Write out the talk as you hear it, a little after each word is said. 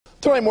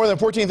Tonight, more than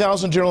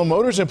 14,000 General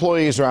Motors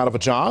employees are out of a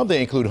job.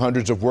 They include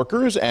hundreds of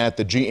workers at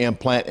the GM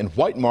plant in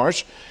White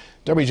Marsh.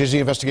 WJZ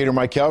investigator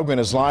Mike Helgren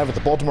is live at the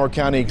Baltimore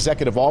County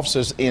Executive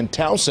offices in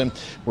Towson,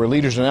 where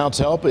leaders announce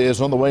help is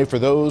on the way for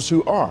those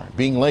who are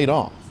being laid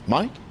off.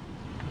 Mike?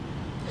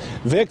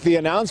 Vic, the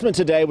announcement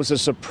today was a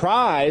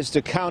surprise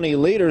to county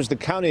leaders. The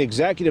county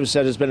executive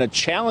said it's been a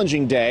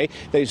challenging day.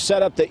 They've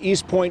set up the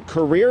East Point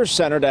Career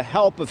Center to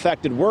help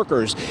affected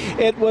workers.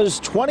 It was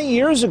 20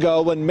 years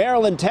ago when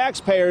Maryland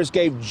taxpayers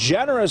gave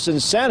generous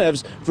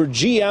incentives for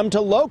GM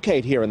to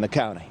locate here in the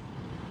county.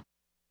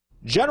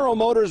 General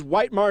Motors'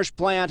 White Marsh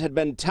plant had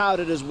been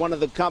touted as one of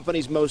the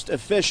company's most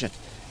efficient.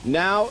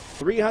 Now,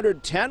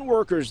 310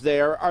 workers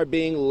there are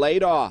being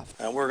laid off.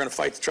 We're going to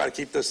fight to try to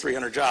keep those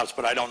 300 jobs,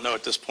 but I don't know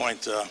at this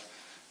point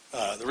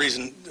the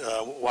reason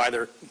why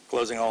they're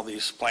closing all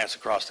these plants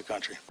across the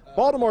country.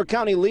 Baltimore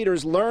County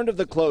leaders learned of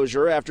the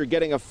closure after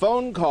getting a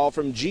phone call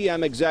from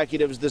GM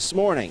executives this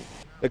morning.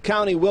 The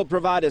county will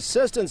provide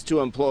assistance to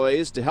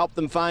employees to help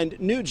them find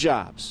new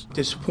jobs.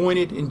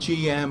 Disappointed in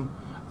GM.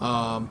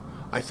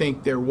 I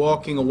think they're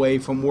walking away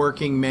from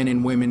working men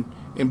and women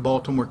in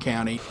Baltimore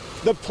County.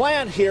 The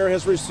plant here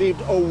has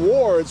received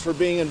awards for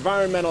being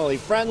environmentally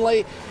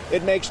friendly.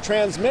 It makes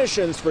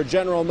transmissions for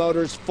General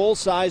Motors'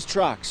 full-size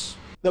trucks.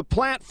 The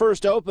plant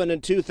first opened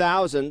in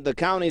 2000. The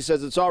county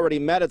says it's already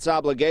met its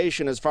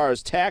obligation as far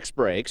as tax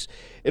breaks.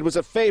 It was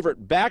a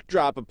favorite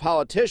backdrop of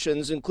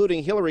politicians,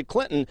 including Hillary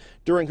Clinton,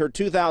 during her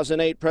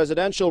 2008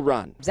 presidential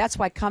run. That's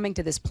why coming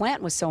to this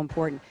plant was so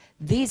important.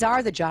 These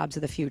are the jobs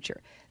of the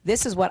future.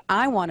 This is what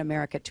I want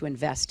America to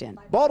invest in.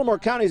 Baltimore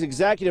County's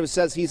executive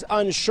says he's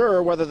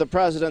unsure whether the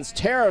president's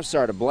tariffs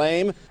are to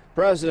blame.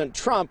 President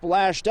Trump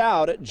lashed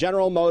out at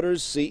General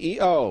Motors'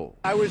 CEO.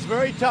 I was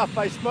very tough.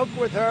 I spoke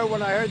with her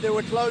when I heard they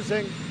were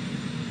closing,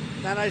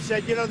 and I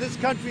said, you know, this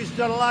country's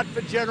done a lot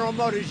for General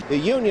Motors. The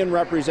union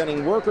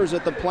representing workers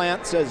at the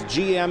plant says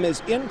GM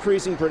is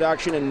increasing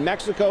production in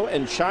Mexico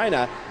and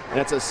China, and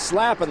it's a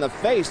slap in the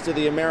face to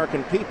the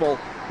American people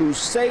who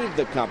saved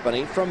the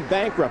company from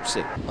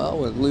bankruptcy. Well,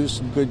 we'll lose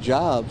some good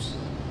jobs,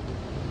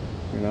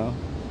 you know.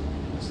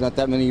 There's not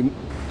that many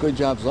good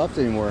jobs left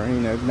anymore.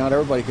 You know, not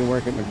everybody can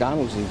work at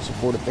McDonald's and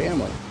support a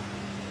family.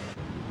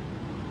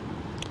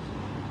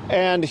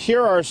 And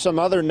here are some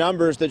other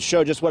numbers that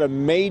show just what a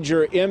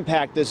major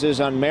impact this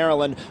is on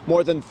Maryland.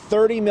 More than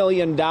 $30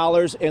 million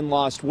in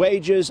lost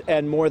wages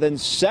and more than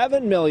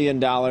 $7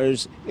 million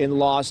in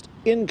lost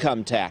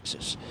income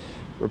taxes.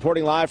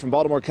 Reporting live from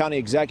Baltimore County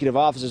Executive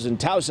offices in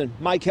Towson,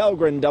 Mike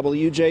Helgren,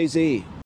 WJZ.